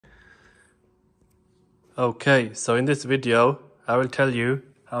Okay, so in this video, I will tell you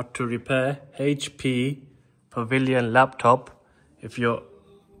how to repair HP Pavilion laptop if your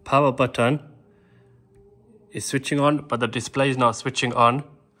power button is switching on, but the display is not switching on,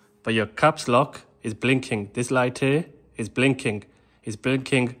 but your caps lock is blinking. This light here is blinking. It's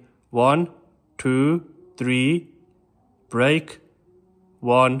blinking 1, 2, 3, break,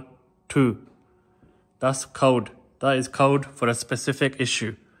 1, 2. That's code. That is code for a specific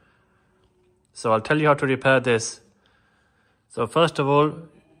issue. So I'll tell you how to repair this. So first of all,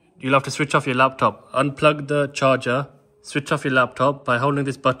 you'll have to switch off your laptop. Unplug the charger, switch off your laptop by holding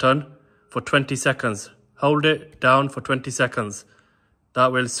this button for 20 seconds. Hold it down for 20 seconds.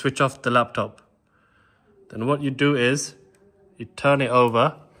 That will switch off the laptop. Then what you do is, you turn it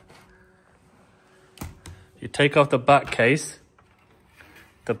over. You take off the back case.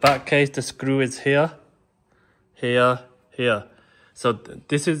 The back case, the screw is here, here, here. So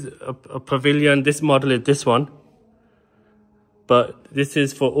this is a Pavilion, this model is this one. But this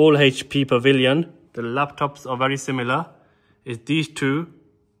is for all HP Pavilion. The laptops are very similar. It's these two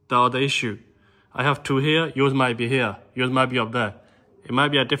that are the issue. I have two here, yours might be here, yours might be up there. It might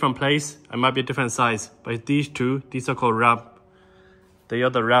be a different place, it might be a different size. But it's these two, these are called RAM. They are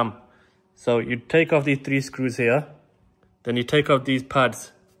the RAM. So you take off these 3 screws here. Then you take off these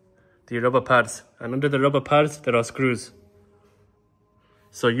pads, the rubber pads. And under the rubber pads, there are screws.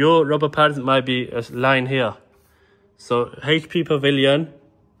 So your rubber pads might be a line here. So HP Pavilion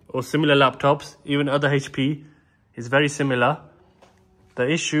or similar laptops, even other HP, is very similar.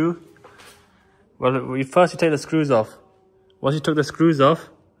 The issue, well, first you take the screws off. Once you took the screws off,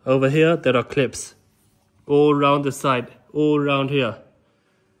 over here there are clips. All around the side, all around here,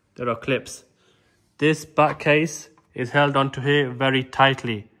 there are clips. This back case is held onto here very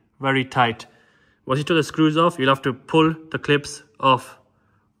tightly, very tight. Once you took the screws off, you'll have to pull the clips off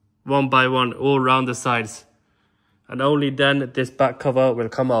one by one all around the sides, and only then this back cover will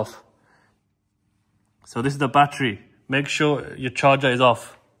come off. So this is the battery. Make sure your charger is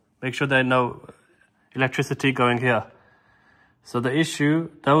off. Make sure there's no electricity going here. So the issue,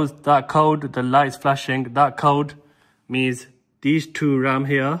 that code, the lights flashing, that code means these 2 RAM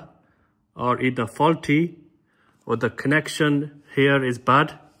here are either faulty or the connection here is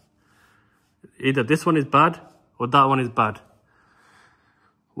bad. Either this one is bad or that one is bad.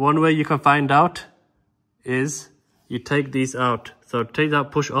 One way you can find out is you take these out. So take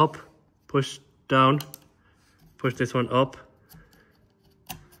that, push up, push down, push this one up,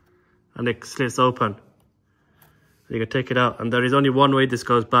 and it slits open. You can take it out, and there is only one way this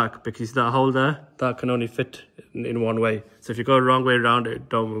goes back, because that hole there, that can only fit in one way. So if you go the wrong way around, it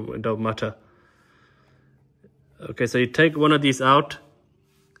don't matter. Okay, so you take one of these out,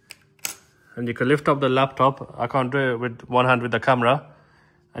 and you can lift up the laptop. I can't do it with one hand with the camera.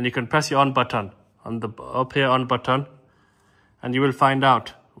 And you can press your on button, on the up here on button, and you will find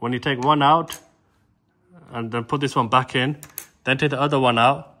out. When you take one out, and then put this one back in, then take the other one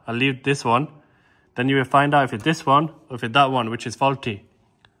out, and leave this one, then you will find out if it's this one, or if it's that one, which is faulty.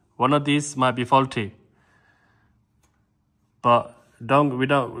 One of these might be faulty. But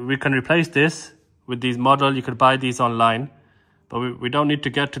we can replace this with these models. You could buy these online, but we don't need to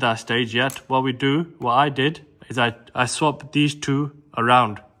get to that stage yet. What I did, is I swapped these 2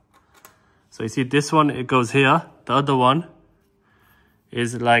 around. So you see this one, it goes here. The other one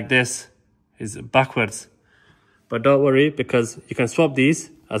is like this, is backwards. But don't worry, because you can swap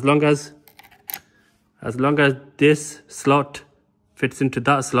these as long as this slot fits into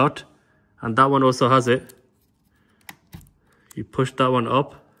that slot, and that one also has it. You push that one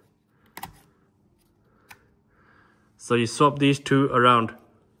up. So you swap these 2 around.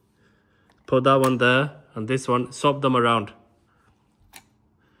 Put that one there, and this one, swap them around.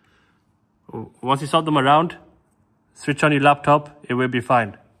 Once you swap them around, switch on your laptop, it will be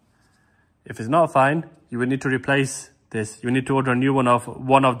fine. If it's not fine, you will need to replace this. You need to order a new one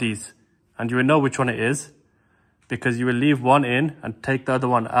of these, and you will know which one it is, because you will leave one in and take the other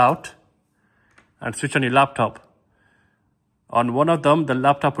one out and switch on your laptop. On one of them, the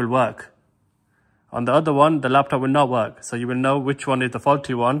laptop will work. On the other one, the laptop will not work. So you will know which one is the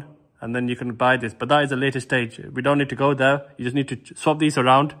faulty one, and then you can buy this. But that is a later stage. We don't need to go there. You just need to swap these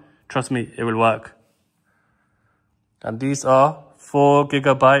around. Trust me, it will work. And these are 4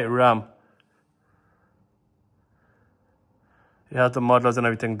 GB RAM. You have the models and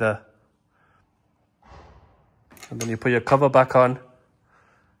everything there. And then you put your cover back on.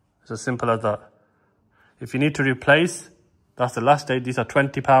 It's as simple as that. If you need to replace, that's the last stage. These are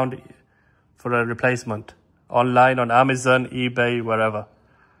 £20 for a replacement. Online, on Amazon, eBay, wherever.